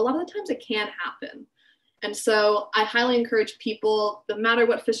 a lot of the times it can happen. And so I highly encourage people, no matter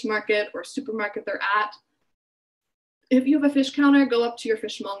what fish market or supermarket they're at, if you have a fish counter, go up to your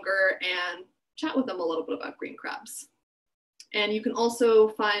fishmonger and chat with them a little bit about green crabs. And you can also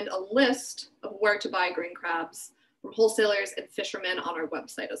find a list of where to buy green crabs from wholesalers and fishermen on our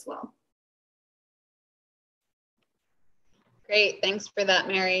website as well. Great, thanks for that,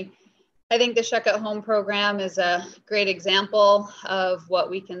 Mary. I think the Shuck at Home program is a great example of what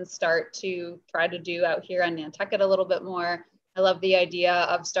we can start to try to do out here on Nantucket a little bit more. I love the idea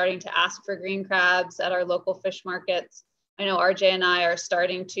of starting to ask for green crabs at our local fish markets. I know RJ and I are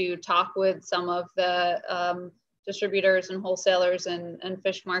starting to talk with some of the distributors and wholesalers and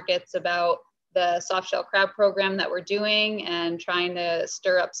fish markets about the soft shell crab program that we're doing and trying to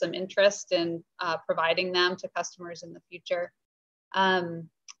stir up some interest in providing them to customers in the future.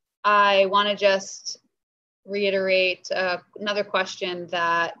 I want to just reiterate another question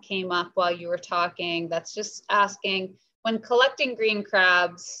that came up while you were talking, that's just asking, when collecting green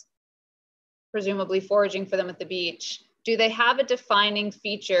crabs, presumably foraging for them at the beach, do they have a defining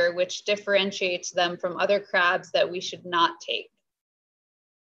feature which differentiates them from other crabs that we should not take?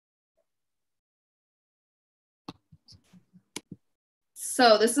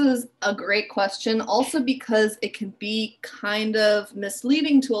 So this is a great question, also because it can be kind of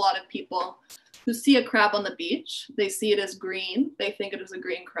misleading to a lot of people who see a crab on the beach. They see it as green. They think it is a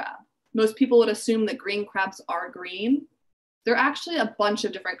green crab. Most people would assume that green crabs are green. They're actually a bunch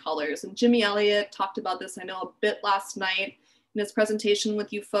of different colors. And Jimmy Elliott talked about this, I know, a bit last night in his presentation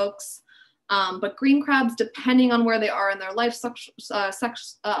with you folks. But green crabs, depending on where they are in their life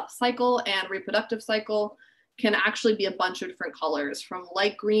cycle and reproductive cycle, can actually be a bunch of different colors, from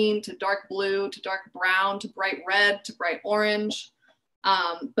light green to dark blue to dark brown to bright red to bright orange.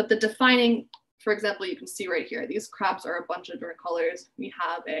 But the defining for example, you can see right here, these crabs are a bunch of different colors. We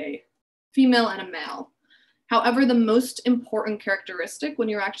have a female and a male. However, the most important characteristic when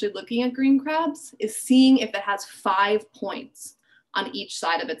you're actually looking at green crabs is seeing if it has 5 points on each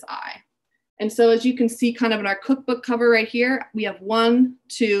side of its eye. And so as you can see kind of in our cookbook cover right here, we have 1,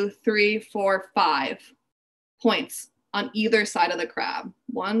 2, 3, 4, 5 points on either side of the crab.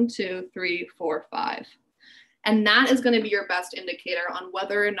 1, 2, 3, 4, 5. And that is going to be your best indicator on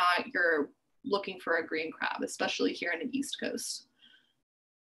whether or not you're looking for a green crab, especially here in the East Coast.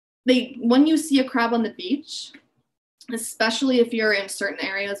 When you see a crab on the beach, especially if you're in certain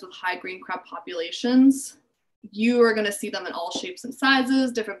areas with high green crab populations, you are going to see them in all shapes and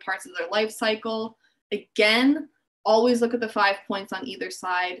sizes, different parts of their life cycle. Again, always look at the 5 points on either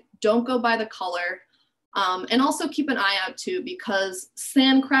side. Don't go by the color. And also keep an eye out too, because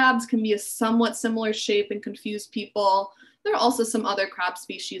sand crabs can be a somewhat similar shape and confuse people. There are also some other crab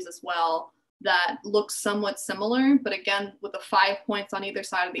species as well that look somewhat similar, but again, with the 5 points on either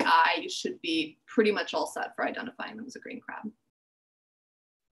side of the eye, you should be pretty much all set for identifying them as a green crab.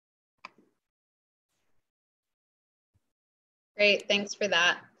 Great, thanks for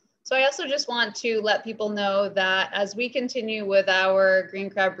that. So I also just want to let people know that as we continue with our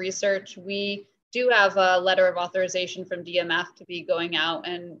green crab research, we do have a letter of authorization from DMF to be going out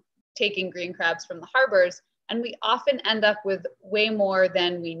and taking green crabs from the harbors. And we often end up with way more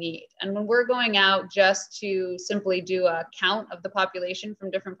than we need. And when we're going out just to simply do a count of the population from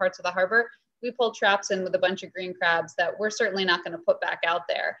different parts of the harbor, we pull traps in with a bunch of green crabs that we're certainly not going to put back out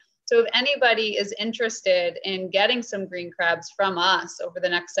there. So if anybody is interested in getting some green crabs from us over the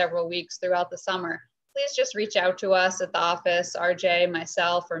next several weeks throughout the summer, please just reach out to us at the office, RJ,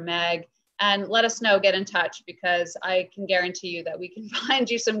 myself, or Meg, and let us know, get in touch, because I can guarantee you that we can find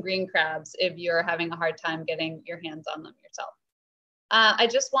you some green crabs if you're having a hard time getting your hands on them yourself. I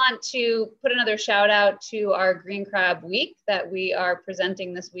just want to put another shout out to our Green Crab Week that we are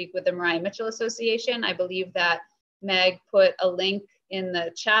presenting this week with the Mariah Mitchell Association. I believe that Meg put a link in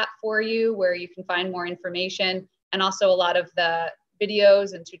the chat for you where you can find more information, and also a lot of the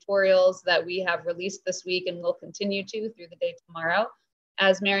videos and tutorials that we have released this week and will continue to through the day tomorrow.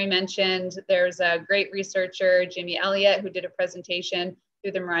 As Mary mentioned, there's a great researcher, Jimmy Elliott, who did a presentation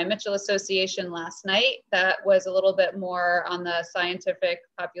through the Mariah Mitchell Association last night that was a little bit more on the scientific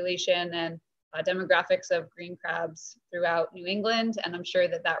population and demographics of green crabs throughout New England. And I'm sure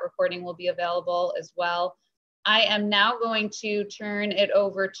that that recording will be available as well. I am now going to turn it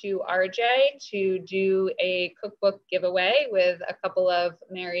over to RJ to do a cookbook giveaway with a couple of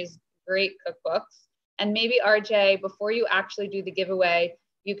Mary's great cookbooks. And maybe RJ, before you actually do the giveaway,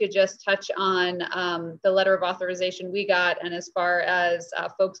 you could just touch on the letter of authorization we got, and as far as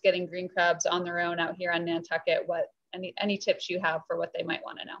folks getting green crabs on their own out here on Nantucket, what any tips you have for what they might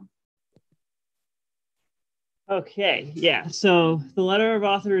want to know. Okay, yeah. So the letter of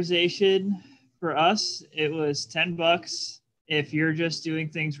authorization for us, it was $10. If you're just doing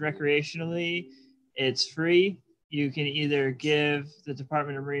things recreationally, it's free. You can either give the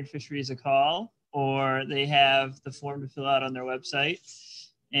Department of Marine Fisheries a call, or they have the form to fill out on their website.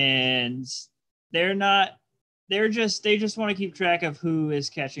 And they just want to keep track of who is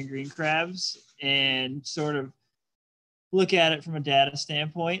catching green crabs and sort of look at it from a data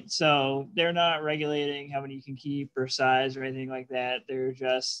standpoint. So they're not regulating how many you can keep or size or anything like that. They're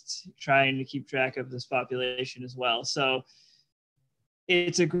just trying to keep track of this population as well. So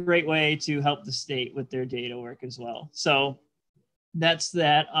it's a great way to help the state with their data work as well. So that's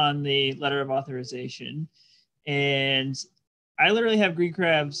that on the letter of authorization. And I literally have green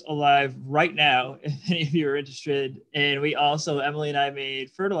crabs alive right now, if any of you are interested. And we also, Emily and I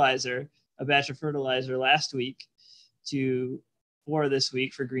made fertilizer, a batch of fertilizer last week for this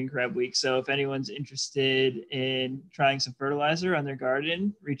week for Green Crab Week. So if anyone's interested in trying some fertilizer on their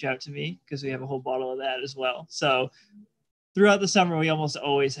garden, reach out to me because we have a whole bottle of that as well. So throughout the summer, we almost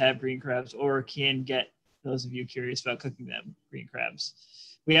always have green crabs, or can get, those of you curious about cooking them, green crabs.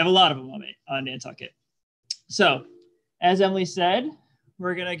 We have a lot of them on Nantucket. So as Emily said,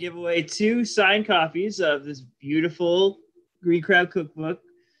 we're going to give away 2 signed copies of this beautiful green crab cookbook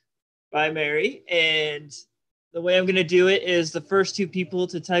by Mary. And the way I'm going to do it is the first 2 people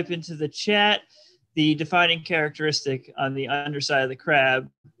to type into the chat the defining characteristic on the underside of the crab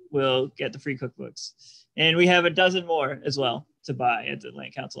will get the free cookbooks. And we have a dozen more as well to buy at the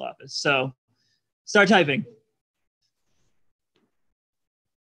Land Council office. So start typing.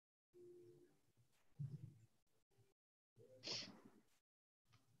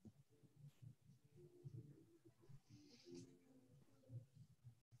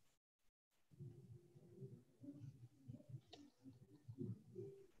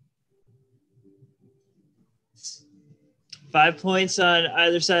 5 points on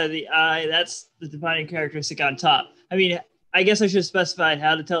either side of the eye. That's the defining characteristic on top. I mean, I guess I should have specified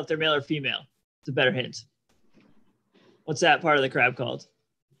how to tell if they're male or female. It's a better hint. What's that part of the crab called?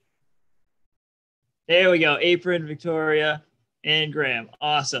 There we go. Apron, Victoria, and Graham.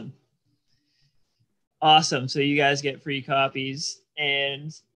 Awesome. Awesome. So you guys get free copies.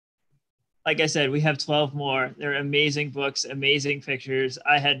 And like I said, we have 12 more. They're amazing books, amazing pictures.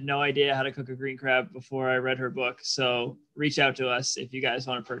 I had no idea how to cook a green crab before I read her book. So reach out to us if you guys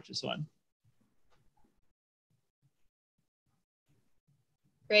want to purchase one.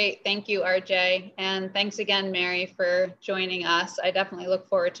 Great. Thank you, RJ. And thanks again, Mary, for joining us. I definitely look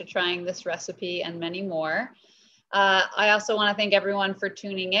forward to trying this recipe and many more. I also want to thank everyone for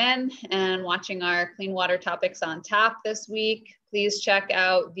tuning in and watching our Clean Water Topics on Tap this week. Please check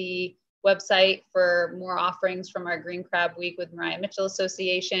out the website for more offerings from our Green Crab Week with Mariah Mitchell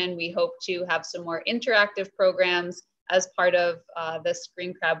Association. We hope to have some more interactive programs as part of this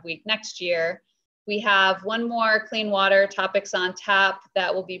Green Crab Week next year. We have one more Clean Water Topics on Tap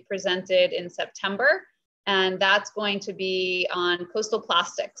that will be presented in September, and that's going to be on coastal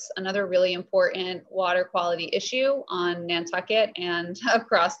plastics, another really important water quality issue on Nantucket and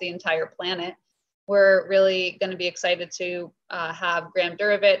across the entire planet. We're really going to be excited to have Graham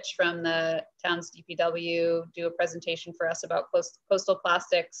Durovich from the town's DPW do a presentation for us about coastal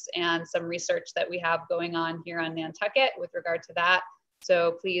plastics and some research that we have going on here on Nantucket with regard to that.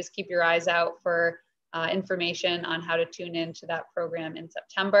 So please keep your eyes out for information on how to tune into that program in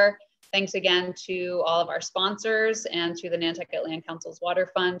September. Thanks again to all of our sponsors and to the Nantucket Land Council's Water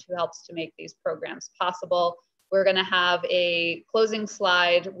Fund, who helps to make these programs possible. We're going to have a closing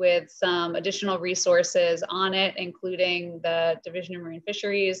slide with some additional resources on it, including the Division of Marine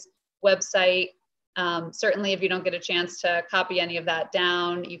Fisheries website. Certainly, if you don't get a chance to copy any of that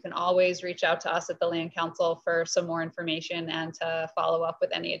down, you can always reach out to us at the Land Council for some more information and to follow up with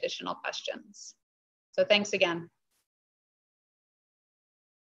any additional questions. So thanks again.